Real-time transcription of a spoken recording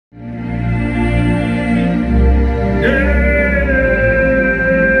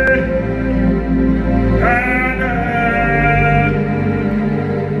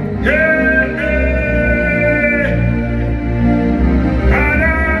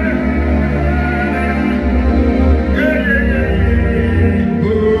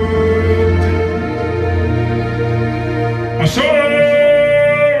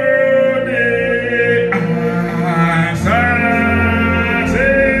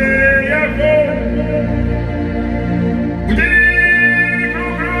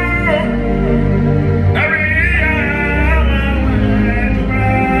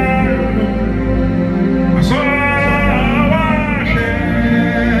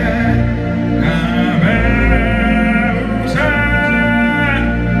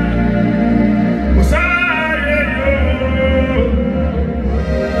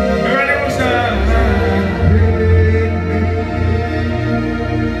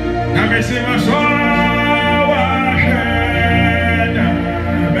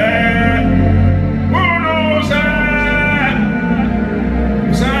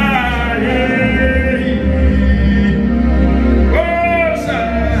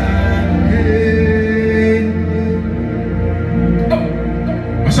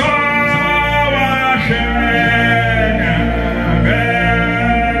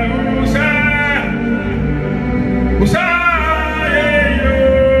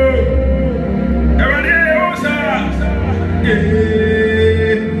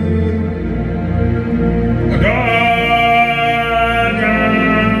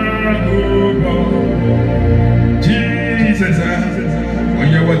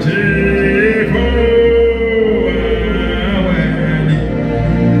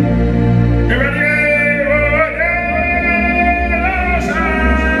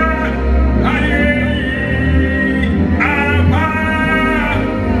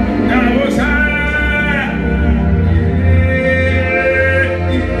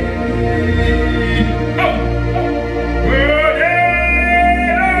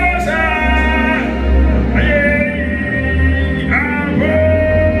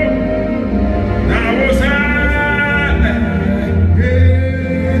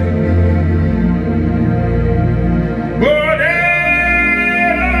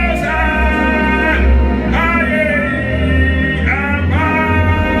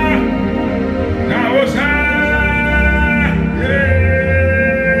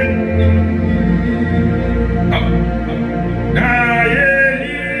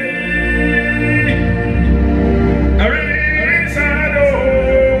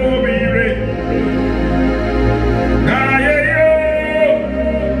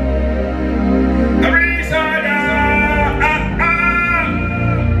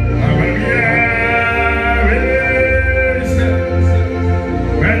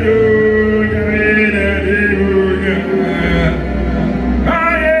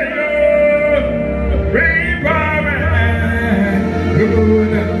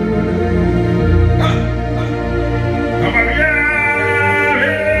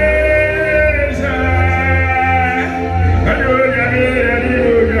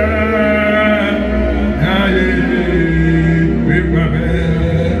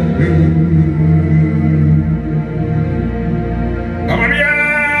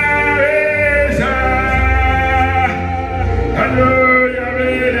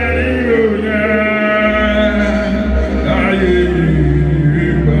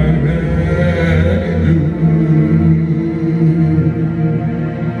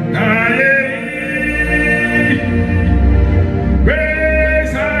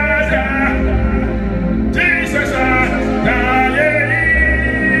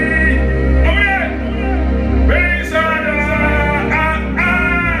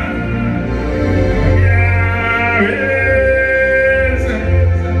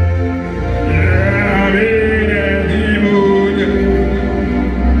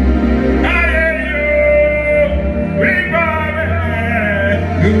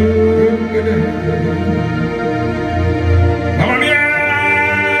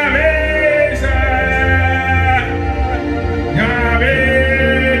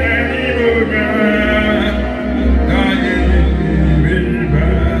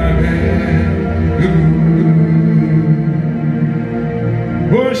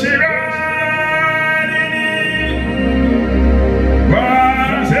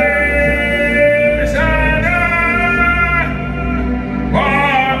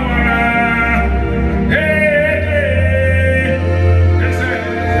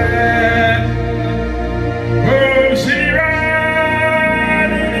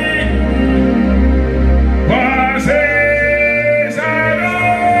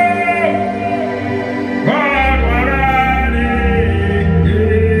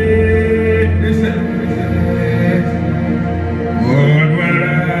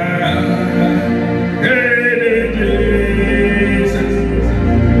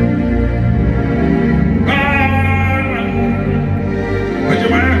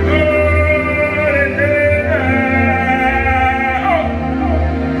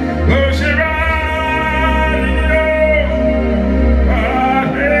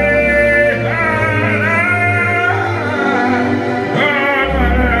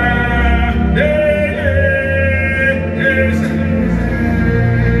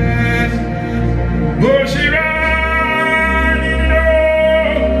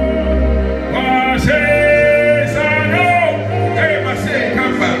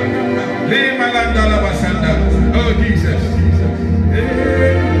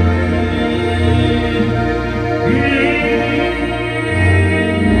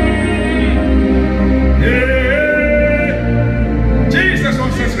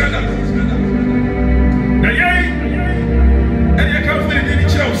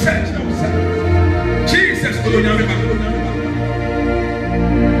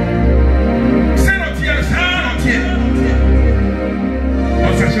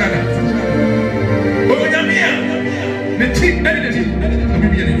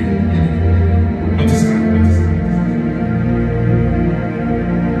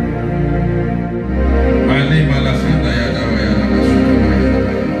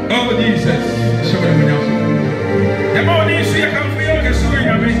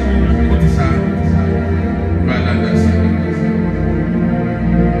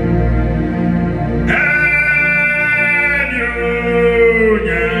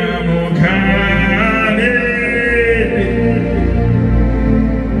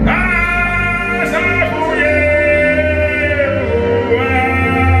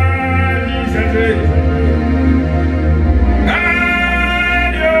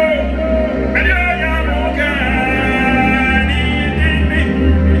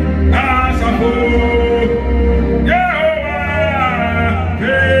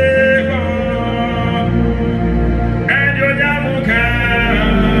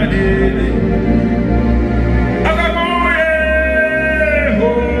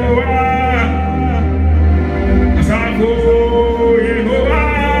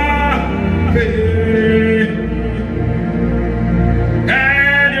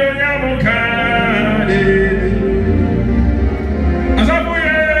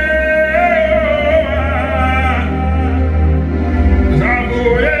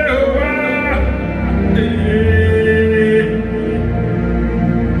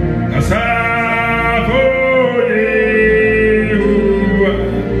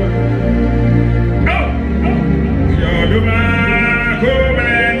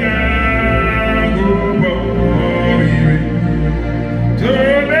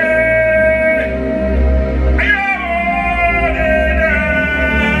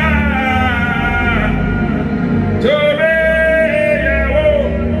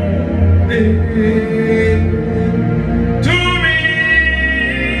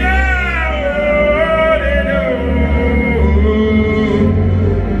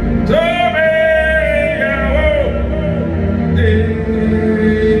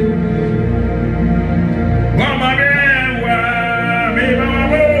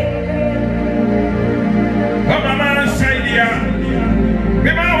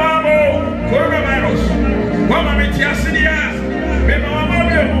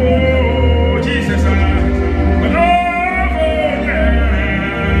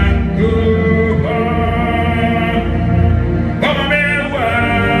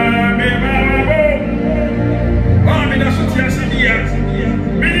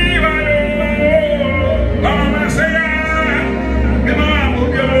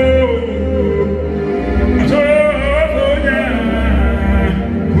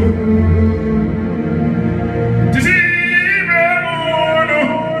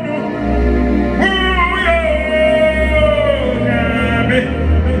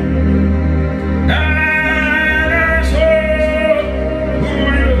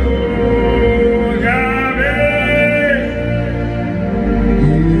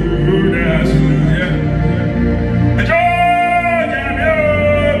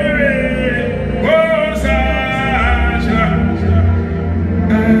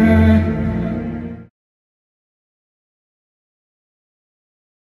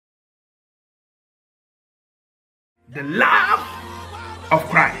The love of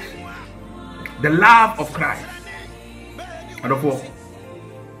Christ. The love of Christ. And of all,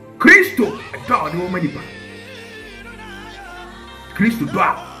 Christo God the many pa. Christo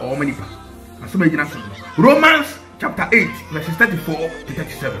God or many pa. And so many Romans chapter 8 verses 34 to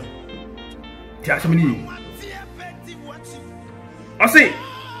 37. I say,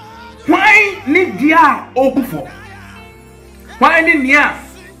 why need dia obufo? Why need nia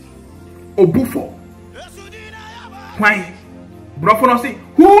obufo? Why? Brother, say,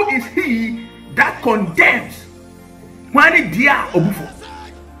 who is he that condemns? Why need dia obufo?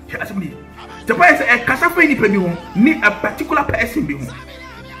 The person a kasafe ni pebi ho, ni a particular person bi ho.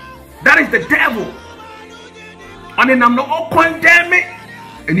 That is the devil. On the nam no all condemn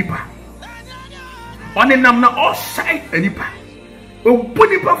enipa. On the nam no all side enipa.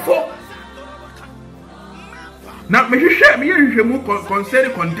 Obunipa for. Now me share me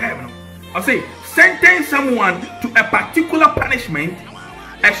concerning condemn. I say sentence someone to a particular punishment,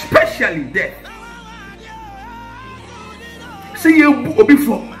 especially death. Say you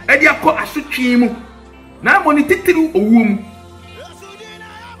obifo e dia ko asotwe mu na money titiru owum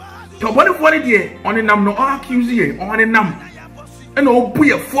to body for the on the nam no accuse ye on the nam e na obu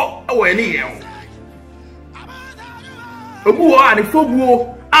ye fo e wo ene ye obu wo ani fo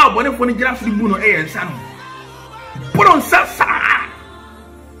buo a body for the gira so bu no e ye nsa no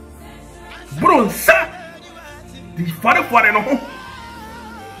bron sa di fare no ho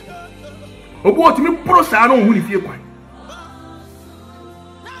obu o timi pro sa no hu ni fie kwan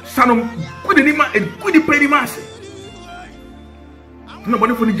Sanom kudi ni ma e kudi pedi mase. No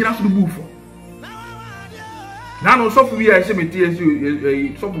body for the general to the for. Now no so for be a cemetery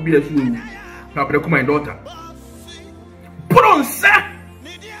so for be a school. Now pre my daughter. Put on sir.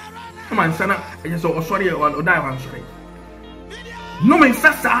 Come on sana I just so sorry or die one sorry. No man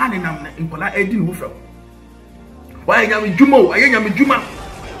sasa ni nam in pola edi no fo. Why ya me juma, I ya me juma.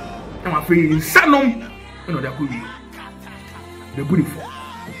 Na ma fe sanom no da ko wi. The beautiful.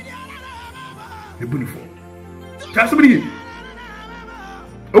 The beautiful. Tell somebody.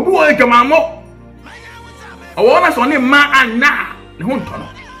 Obu o jamamo. O wona so ne ma ana ne ho ntono.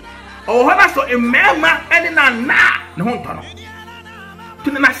 O wona so e mema ene na ne ho ntono.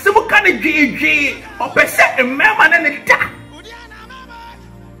 Tuna na sebu ka ne dwedwe o pese e mema ne da.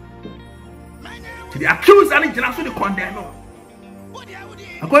 To the accused and the so the condemn.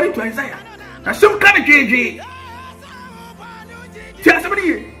 According to Isaiah. Na sebu ka ne dwedwe. Tell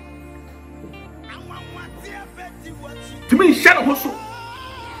somebody. To me, shadow hustle.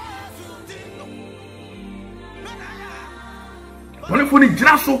 Only for the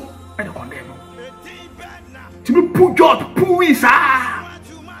grasso and the condemn. To me, poor George, poor is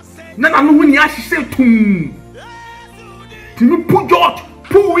Nana no when she said to me, poor George,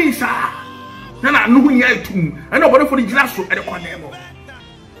 poor is Nana no when you to and nobody for the grasso and the condemn.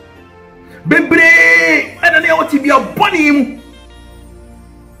 Bebre, and then I want to be a bunny.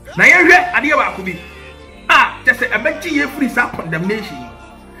 Now, I could be. Just a betty free condemnation.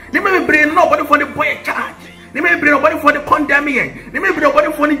 They may bring nobody for the boy charge. They may bring nobody for the condemning. They may bring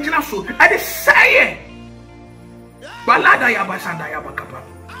nobody for the jinasso. I say, Balada Yabasanda Yabakapa.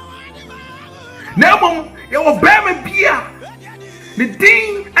 Now, you will bear me beer. The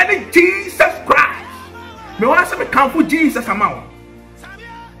thing and the Jesus Christ. Me want to come for Jesus amount.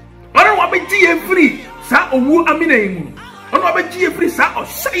 I don't want to be free. Sa owu aminemu. I don't want to be free. Sa o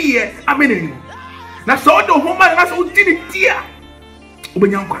say aminemu. Na so do homa na so di ni dia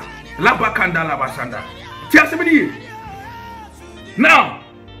obenyankwa la bakanda la basanda ti asebidi now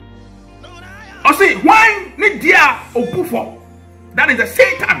I say why ni dia obufo that is the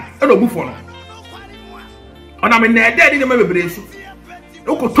Satan and obufo no ona me na ede ni me bebre so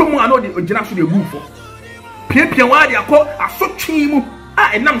okotomu ano di ogina so de obufo piepie wa de akọ asotwe mu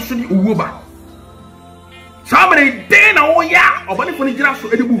a enam so di owuo ba samre de na wo ya obani fo ni gina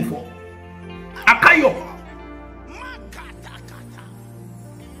so ede obufo Akayo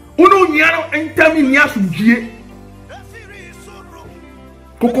Uno nyano entami nyasu jie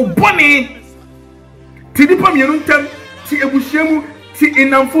Koko boni Ti nipa mienu ntam Ti ebusiemu Ti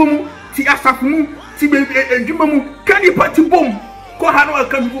inamfomu Ti asafumu Ti edwumamu Kani pa ti bom Ko hano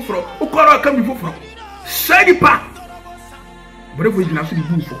akami foforo Ukoro akami foforo Shadi pa Brefo jina so di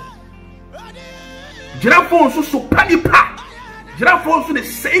bufo Jira fo so pani pa Jira fo so de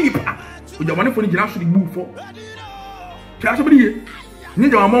sei pa the money for the general should move for. Tell somebody,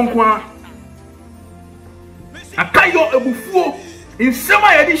 need your monk. I can't go a buffo in summer.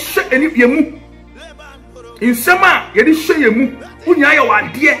 I did shut any yamu. In summer, I did show you. Unya,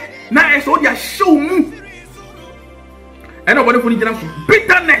 one dear. Now I saw your show mu. And nobody for the general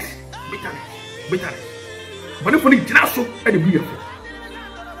bitterness. But if you just so at the beer.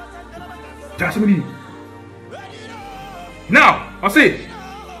 Just me. Now, I say,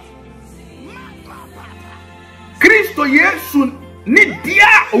 Christo Yesu ni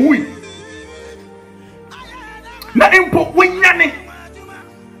dia owi. Na impo wenyane.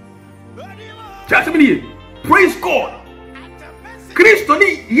 Just me. Praise God. Christo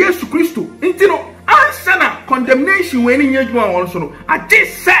ni Yesu Christo. Intino answer na condemnation when in you also. I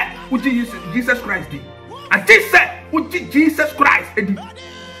just said with Jesus Christ. I just said with Jesus Christ.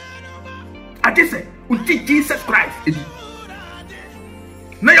 I just said with Jesus Christ.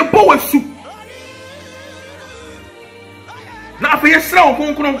 Now your boy soup. Now for your slow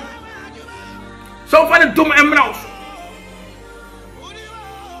home. So for the dumb emeralds.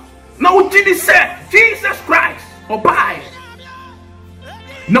 Now what did he say? Jesus Christ. Obey.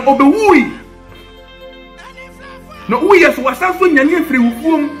 Now obey. Now we as was also nyanye free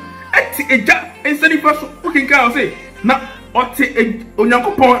wufum eti eja ensani faso ukinka o say na oti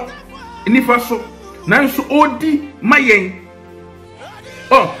onyankopon enifa so nanso odi mayen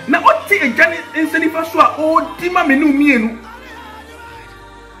oh na oti eja ensani faso a odi ma menu mienu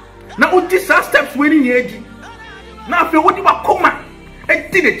na odi sa steps we ni yeji na afi odi wakoma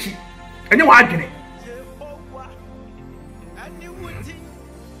edi nechi enye wa adwene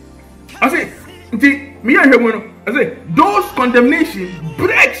I say me and him I say those condemnation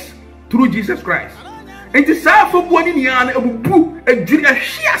breaks through Jesus Christ. And the same for one in the end of book a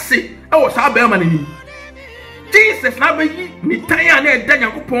shiase. I was a bearman. Jesus now be me tie and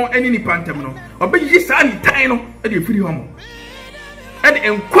Daniel upon any pantamino or be this any tino at the free home. And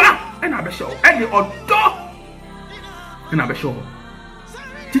the enquire and I be show and the odor and I be show.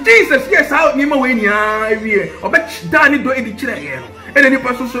 Jesus, yes, out near my way or bet Danny do in the chair. And any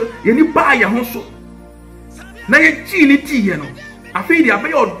person so you buy your home so. Na ye chini ti ye no afei dia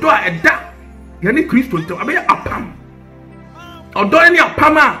be odo a eda ye ne Kristo ntam abe apam odo ne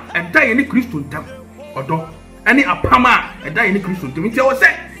apam a eda ye ne Kristo ntam odo ene apam a eda ye ne Kristo ntam nti wo se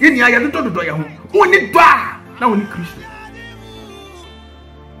ye ni aya dodo ye ho oni do a na oni Kristo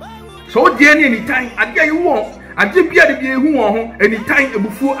so die ne anytime ade ye wo ade bia de bia ehu wo ho anytime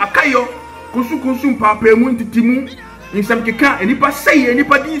ebufu akayo kunsu mpapa mu ntitimu nsam keka enipa seye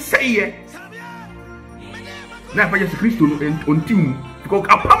enipa din seye na fa Jesus Christo no ontimu because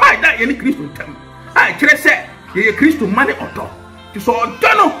apama da ye ni Christo ntam a kire se ye Christo mane odo ti so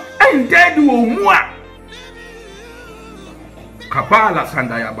odo no ende di wo mu a kabala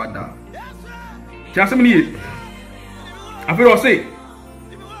sanda ya bada just me ni after I say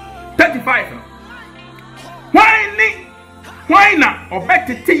 35 why na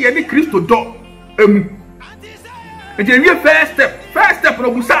obetete ye ni Christo do emu e je wie first step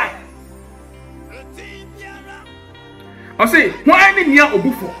no busai I say, why didn't you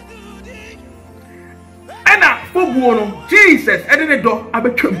obufo? And for no Jesus, I didn't do a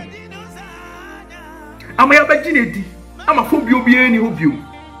become. I'm a virginity. I'm a phobia be any of you.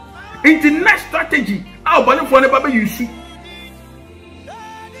 It's the next strategy. I'll buy for never you see.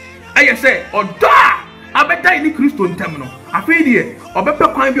 I say, or da, I bet die in Christo in terminal. I feel here, or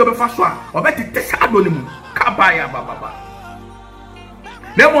better climb your faswa, or better test adonimu. Kabaya baba.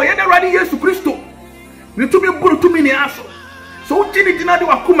 Then more yet already yes to Christo. You to be good to me in aso. So Jini did not do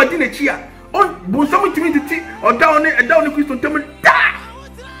a kuma dinner chia. On Bonsamu timidity or down the Christian temple.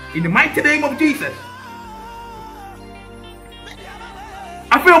 In the mighty name of Jesus.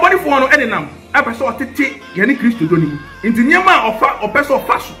 I feel body for no enemy. I saw a tete Yanni Christo Doni. In the Yama or person of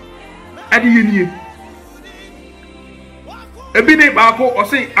fashion. At the Union. A bine bako or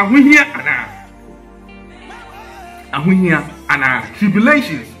say, I'm here and I'm here and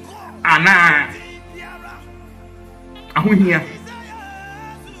tribulations and I'm here.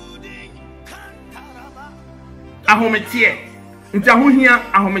 Ahometie. It's a here,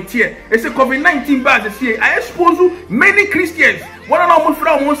 ahometie. It's a COVID-19 bad this year. I expose many Christians. One of our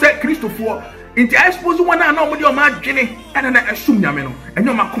friends won't say Christopher. Into I expose one and nobody on my journey and then I assume Yameno and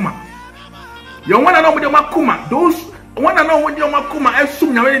your Makuma. You want to know what your Makuma. Those one and know what your Makuma I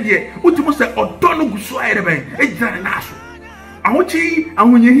assume Yameno. What you must say, or don't know Gusway. It's an ass. I want you,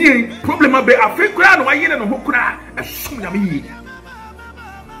 and when you hear problem about a fake crowd, why you don't know who could I assume me?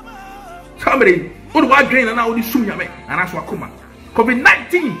 Somebody, what do I drain and now assume me? And that's what come on.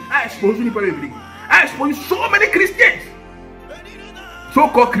 COVID-19, I expose you for everything. I expose so many Christians.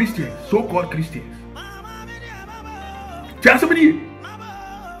 So-called Christians. Just somebody,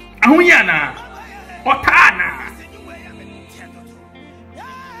 Ahuyana, Otana.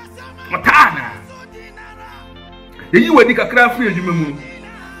 You were the craft free, you remember.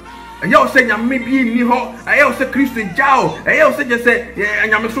 Ayo say nyame bi ni ho, ayo say Christo jao, ayo say just say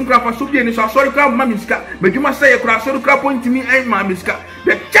nyame so kra fa so bi ni so sorry kra ma miska. Medjuma say kra so kra point me and ma miska.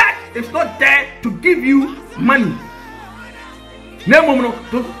 The church is not there to give you money. No,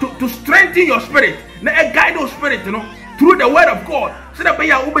 to strengthen your spirit, na guide your spirit, you know, through the word of God. So that by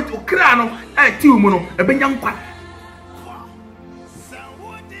ya ube to kra no e ti umu no e benya nkwa.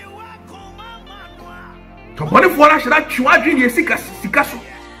 To boni fora shira twa dwen ye sika so.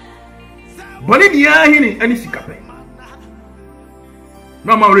 Boni ni ahini ani sika pe.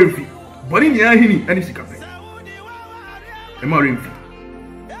 No ma remfi. Boni ni ahini ani sika pe. E ma remfi.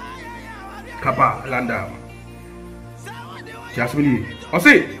 Kapa landa. Jasmine. O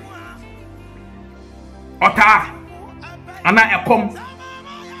say ota ana ekom.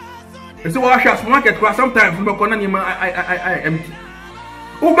 Ese wa hwa supermarket kwa sometimes we be na nyama I empty.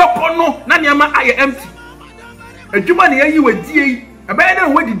 We be kono na nyama I empty. Adwuma ne yayi wadie abaye na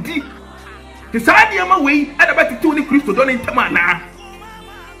wadidi. Ti sa nyama we adabati tu ni Kristo don ntama na.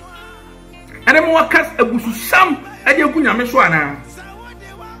 Ene mo wakas abusu sam ade agu nyame so ana.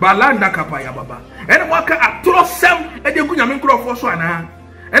 Balanda kapa ya baba. Ene mo waka atoro sam ade agu nyame nkrofo so ana.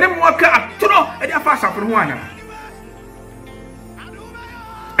 Ene mo waka atoro ade afa asafo ho ana.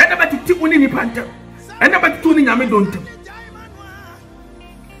 Ene bati ti uni ni panta. Ene bati tu ni nyame dontem.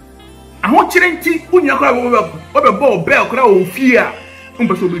 Aho kirenti unya kra obebo bell kra o fie a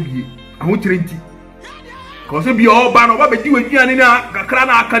umbeso bebie aho kirenti ko se bi o ba no ba bedi waduane na kakra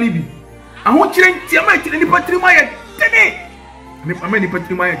na aka ni bi aho kirenti ama kire ni patri ma ye tene ni ama ni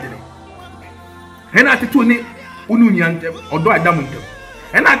patri ma ye tene hena tetu ni unu nyantem odo adam ntem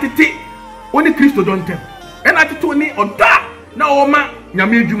hena tete oni Kristo don ntem hena tetu ni odo na o ma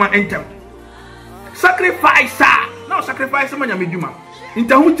nyame adwuma ntem sacrifice na sacrifice ma nyame adwuma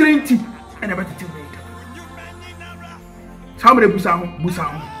inta hu kirenti ena batiti weta samre busa hu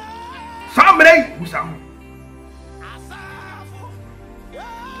samre busa hu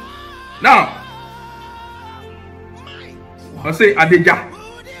now I say adeja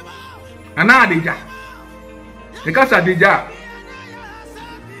ana adeja because adeja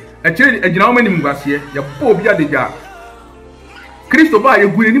actually ejina o mani mugase ya po bi adeja Kristo ba ye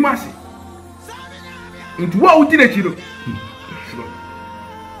gure ni mase ntu wa udi na chiro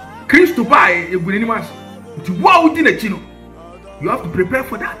Kristo by a good animal. What did a chino? You have to prepare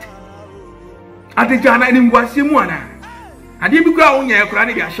for that. At the Jana in Guasimuana. I didn't go on your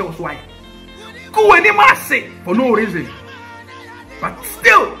cranny shows why. Go any massy for no reason. But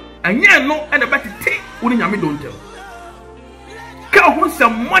still, and yeah, no, and a better take when you don't tell. Can't want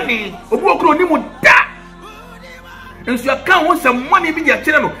some money or walk on him with that. And so I can't want some money with your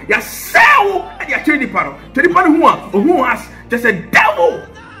channel. Your soul and your charity panel. To the panel who has just a devil.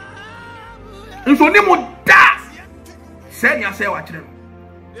 And so nemo da send ya say watch them.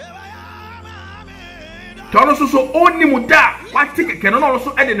 Tono so only mo da what ticket can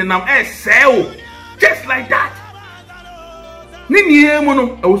also add in nam sell just like that. Nini emo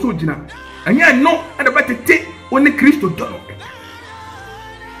no e wo so gina. Anya no and about to take only Kristo don.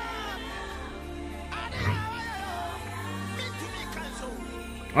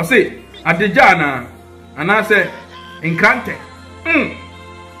 I say adejana and I say encante.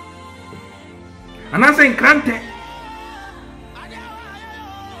 And I say encante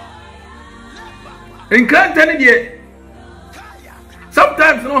ni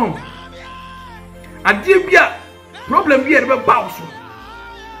sometimes no adibia problem bi e be bounce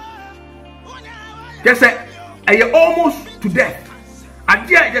just say I almost to death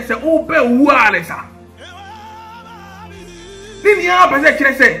adia just say o be wu alesa ni ya ba say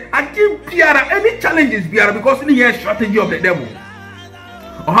kire say adibia any challenges biara because ni here strategy of the devil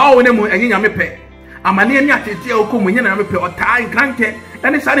or how we name anyanya me pe amane ni atete o ko munye na me pe otai grante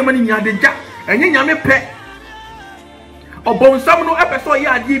ene sare mani nya deja anyanya me pe obonsam no epeso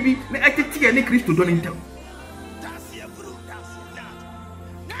ya ade bi na atete ni Kristo don ntem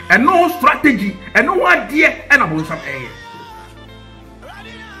and no strategy and no idea and obonsam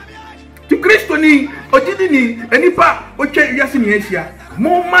to Kristo ni ojidi ni enipa o twa yase ni asia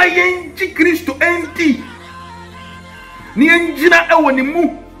mo mayen ji Kristo enti ni enjina ewo ni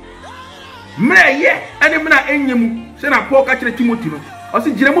mu mreye ene mna enyem se na Paul ka kire Timothy no o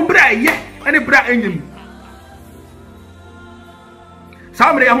se jire mu breye ene bra enyem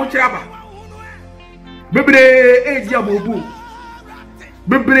samre ya ho kire aba bebre eji abobu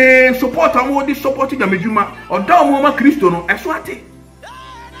bebre support am di support ga medjuma oda mo ma Kristo no eso ate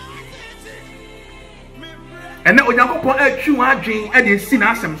ene onyankopon atwi wa adwen e de si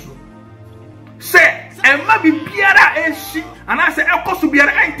na asem so se emma bi biara esi ana se ekoso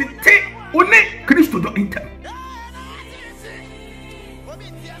biara entete one Kristo do intem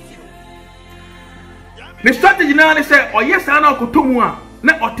The strategy now is say, oh yes, I know Kotomua,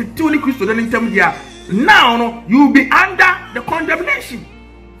 na otituli Christo then in terms there. Now no, you will be under the condemnation.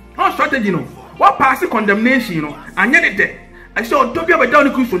 How strategy no? What pass condemnation, you know, and yet it. I saw don't be about down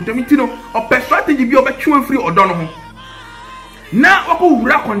the Christo, Tomitino, or per strategy be over chewing free or done. Now, I go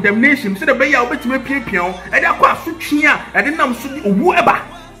without condemnation, so the bay I'll bet to me pion, and I quite switch here, and then I'm so whoever.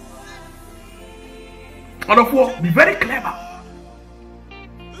 Therefore, be very clever.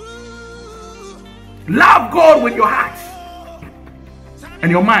 Love God with your heart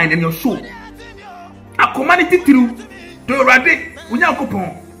and your mind and your soul. A command it through to Rade, without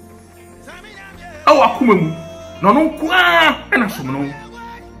coupon. Oh, a kumu, no, and a summon.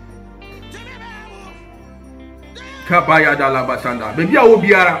 Kapaya dalabasanda. Baby, I will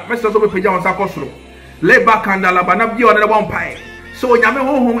be a Mr. Sobe Pajamas Akoslo. Lay back and Dalabana be on the one pie. So when you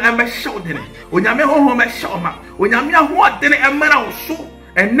home and be shouting, when you home and shout, when you what then a man out so.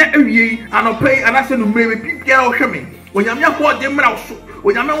 And net ye and I'll pay and I said, maybe people out me. When you what them also,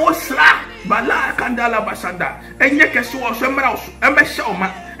 when you was slack, Bala Candala Basanda, and yet I saw some else, and be show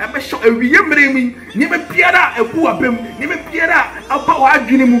man, and be show a remembering, never Piera, a poor bim, never Piera, a power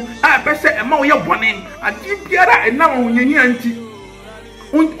ginimu, I best say a more your bonnet, a deep Piera, and now when you auntie.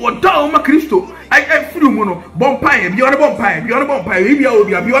 Or down my Christo, I flew mono, bompire, beyond a bompire, beyond a bompire,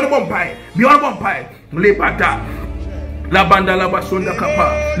 beyond a bompire, beyond a bompire, Lepata. La banda la basunda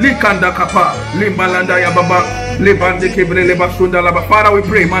kapa, likanda kapa, limbalanda ya baba, libande kebre le basunda la baba. Father, we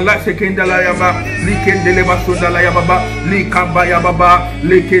pray, man, la sekenda la ya baba, likende le basunda la ya baba, likamba ya baba,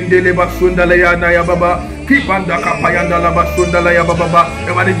 likende le basunda la ya na ya baba, kipanda kapa yanda la basunda la ya baba.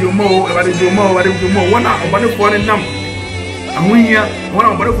 Everybody do more, everybody do more, everybody do more. Wana, everybody for the num. Amunya,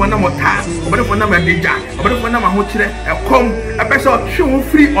 wana everybody for num ota, everybody for num deja, everybody for num ahochire, e come, e person show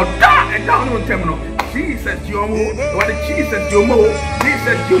free or die, and down on terminal. Jesus, your mo, what Jesus, your mo,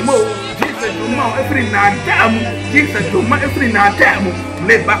 Jesus, your mo, Jesus, your mo, every night, damn, Jesus, your mo, every night, damn,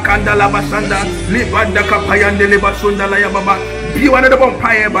 Lebakanda la basanda, Lebanda kapayande lebasunda la yababa, be one of the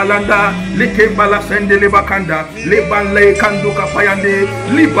vampire balanda, Leke balasende lebakanda, Leban le kando kapayande,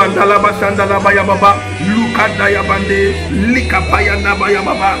 Libanda la basanda la bayababa, Lukanda yabande, Likapayanda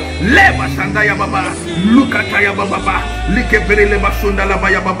bayababa, Lebasanda yababa, Lukata yababa, Leke bere lebasunda la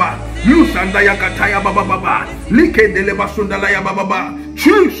bayababa. Lusanda yakataya baba baba, like de basunda la ya baba.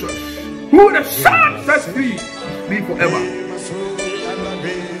 Jesus, who the Son sets free, live forever.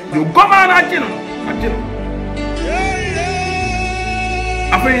 You go man ajino.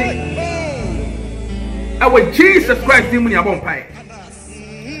 Our Jesus Christ didn't money abon pie.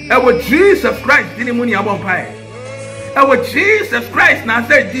 Our Jesus Christ didn't money abon pie. Our Jesus Christ now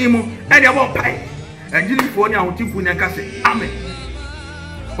said demon and abon pie. And didn't for any out if we say amen.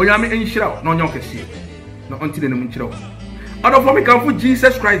 Oyame enshira no nyon kese no ontine ne munchira o odo for me kan fu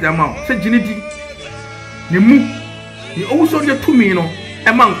Jesus Christ the man say jinidi ne mu ni owuso de tumi no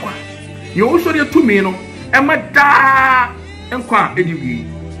e ma nkwa ni owuso de tumi no e ma da nkwa ediwi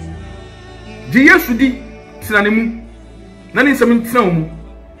di Yesu di tira ne mu na ne nsam ntira mu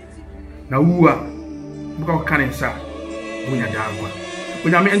na wu a buka kan nsa bunya da agwa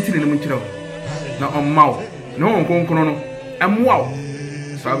oyame entine ne munchira o na omma o no nkonkoro no emwa o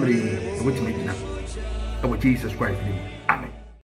Sabri, what you make now? About Jesus Christ.